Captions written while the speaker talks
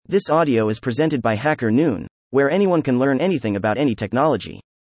This audio is presented by Hacker Noon, where anyone can learn anything about any technology.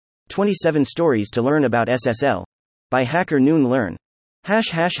 27 stories to learn about SSL. By Hacker Noon Learn.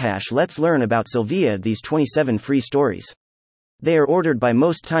 Let's learn about Sylvia. These 27 free stories. They are ordered by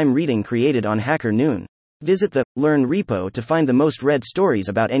Most Time Reading, created on Hacker Noon. Visit the Learn repo to find the most read stories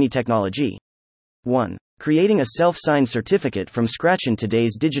about any technology. 1. Creating a self-signed certificate from scratch. In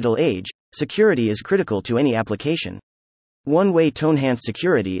today's digital age, security is critical to any application. One way to enhance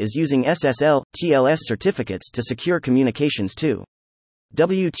security is using SSL, TLS certificates to secure communications too.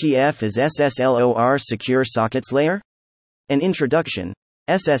 WTF is SSL or Secure Sockets Layer? An introduction.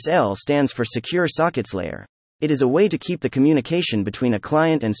 SSL stands for Secure Sockets Layer. It is a way to keep the communication between a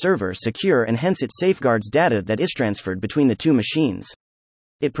client and server secure, and hence it safeguards data that is transferred between the two machines.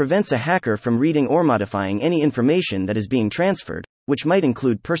 It prevents a hacker from reading or modifying any information that is being transferred, which might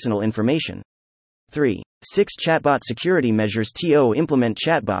include personal information. 3. 6 Chatbot security measures. To implement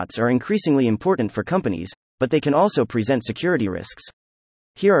chatbots are increasingly important for companies, but they can also present security risks.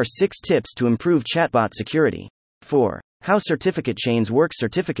 Here are 6 tips to improve chatbot security. 4. How certificate chains work.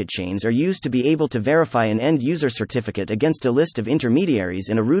 Certificate chains are used to be able to verify an end-user certificate against a list of intermediaries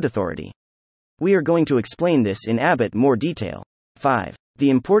in a root authority. We are going to explain this in a bit more detail. 5.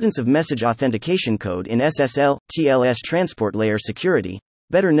 The importance of message authentication code in SSL, TLS. Transport layer security,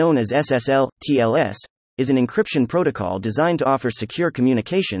 better known as SSL, TLS, is an encryption protocol designed to offer secure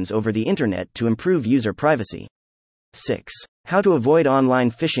communications over the internet to improve user privacy. 6. How to avoid online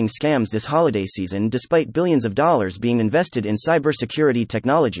phishing scams this holiday season. Despite billions of dollars being invested in cybersecurity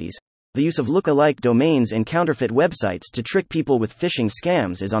technologies, the use of look-alike domains and counterfeit websites to trick people with phishing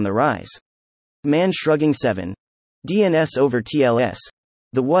scams is on the rise. Man shrugging. 7. DNS over TLS.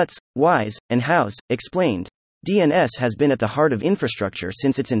 The what's, why's, and how's, explained. DNS has been at the heart of infrastructure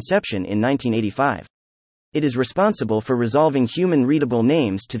since its inception in 1985. It is responsible for resolving human-readable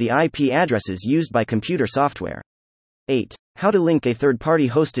names to the IP addresses used by computer software. 8. How to link a third-party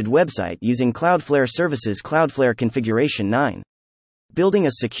hosted website using Cloudflare services. Cloudflare configuration. 9. Building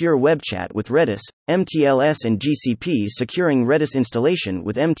a secure web chat with Redis, MTLS and GCP. Securing Redis installation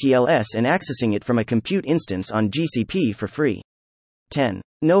with MTLS and accessing it from a compute instance on GCP for free. 10.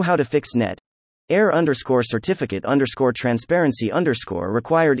 Know how to fix net. Error_certificate_transparency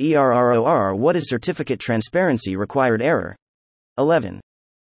required error. What is certificate transparency required error? 11.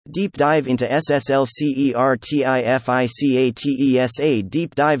 Deep dive into SSL certificatesa.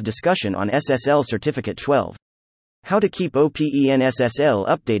 Deep dive discussion on SSL certificate. 12. How to keep OPEN SSL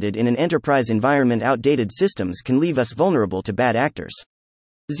updated in an enterprise environment. Outdated systems can leave us vulnerable to bad actors.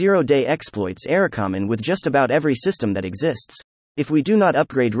 Zero-day exploits are common with just about every system that exists. If we do not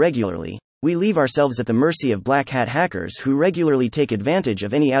upgrade regularly, we leave ourselves at the mercy of black hat hackers who regularly take advantage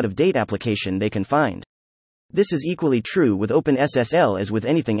of any out-of-date application they can find. This is equally true with OpenSSL as with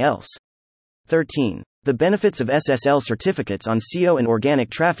anything else. 13. The benefits of SSL certificates on SEO and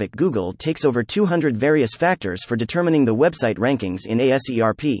organic traffic. Google takes over 200 various factors for determining the website rankings in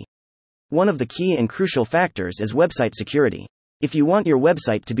ASERP. One of the key and crucial factors is website security. If you want your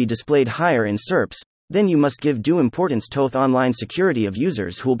website to be displayed higher in SERPs, then you must give due importance to online security of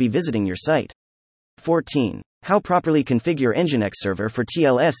users who will be visiting your site. 14. How properly configure Nginx server for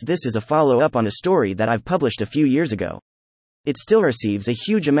TLS. This is a follow-up on a story that I've published a few years ago. It still receives a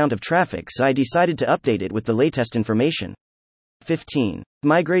huge amount of traffic, so I decided to update it with the latest information. 15.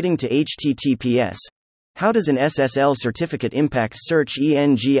 Migrating to HTTPS. How does an SSL certificate impact search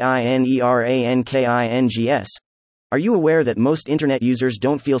ENGINERANKINGS? Are you aware that most internet users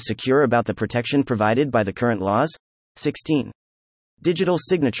don't feel secure about the protection provided by the current laws? 16. Digital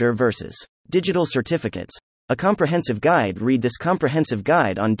signature versus digital certificates. A comprehensive guide. Read this comprehensive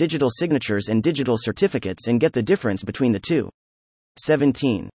guide on digital signatures and digital certificates and get the difference between the two.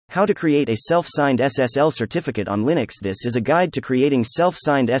 17. How to create a self-signed SSL certificate on Linux. This is a guide to creating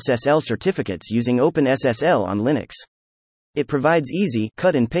self-signed SSL certificates using OpenSSL on Linux. It provides easy,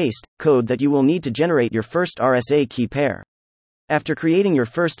 cut and paste, code that you will need to generate your first RSA key pair. After creating your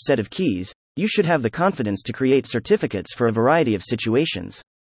first set of keys, you should have the confidence to create certificates for a variety of situations.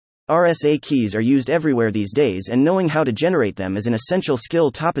 RSA keys are used everywhere these days, and knowing how to generate them is an essential skill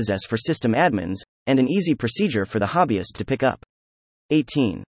to possess for system admins, and an easy procedure for the hobbyist to pick up.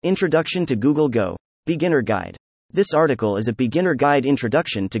 18. Introduction to Google Go. Beginner Guide. This article is a beginner guide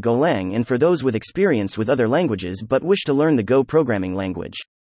introduction to Golang and for those with experience with other languages but wish to learn the Go programming language.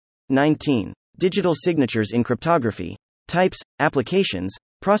 19. Digital signatures in cryptography. Types, applications,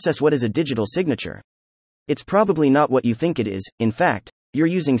 process. What is a digital signature? It's probably not what you think it is. In fact, you're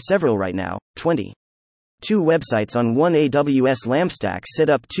using several right now. 20. 2 websites on one AWS LAMP stack. Set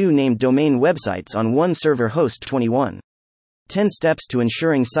up 2 named domain websites on one server host. 21. 10 steps to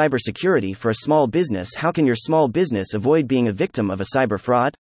ensuring cybersecurity for a small business. How can your small business avoid being a victim of a cyber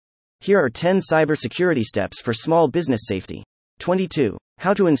fraud? Here are 10 cybersecurity steps for small business safety. 22.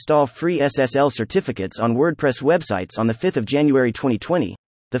 How to install free SSL certificates on WordPress websites. On the 5th of January 2020,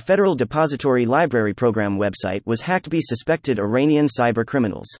 the Federal Depository Library Program website was hacked by suspected Iranian cyber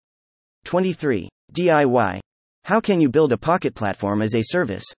criminals. 23. DIY. How can you build a Pocket Platform as a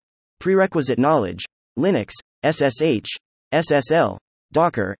service? Prerequisite knowledge: Linux, SSH, SSL,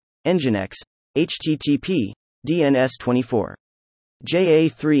 Docker, Nginx, HTTP, DNS24.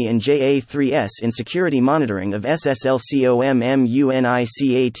 JA3 and JA3S in security monitoring of SSL. COMMUNICATION.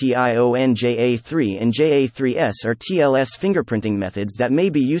 JA3 and JA3S are TLS fingerprinting methods that may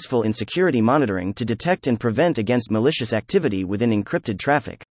be useful in security monitoring to detect and prevent against malicious activity within encrypted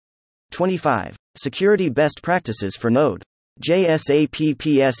traffic. 25. Security best practices for Node.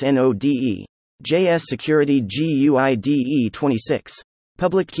 JSAPPSNODE. JS Security GUIDE. 26.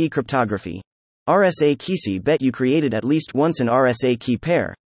 Public key cryptography. RSA Key. Bet you created at least once an RSA key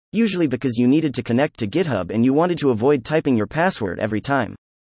pair, usually because you needed to connect to GitHub and you wanted to avoid typing your password every time.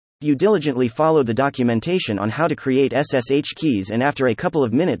 You diligently followed the documentation on how to create SSH keys, and after a couple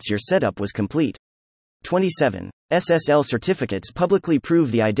of minutes your setup was complete. 27. SSL certificates publicly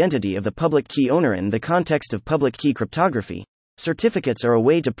prove the identity of the public key owner. In the context of public key cryptography, certificates are a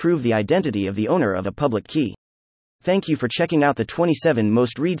way to prove the identity of the owner of a public key. Thank you for checking out the 27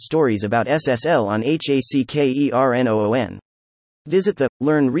 most read stories about SSL on HackerNoon. Visit the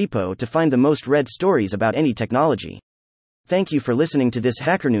Learn repo to find the most read stories about any technology. Thank you for listening to this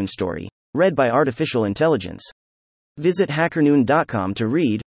HackerNoon story, read by artificial intelligence. Visit hackerNoon.com to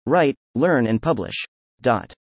read, write, learn and publish.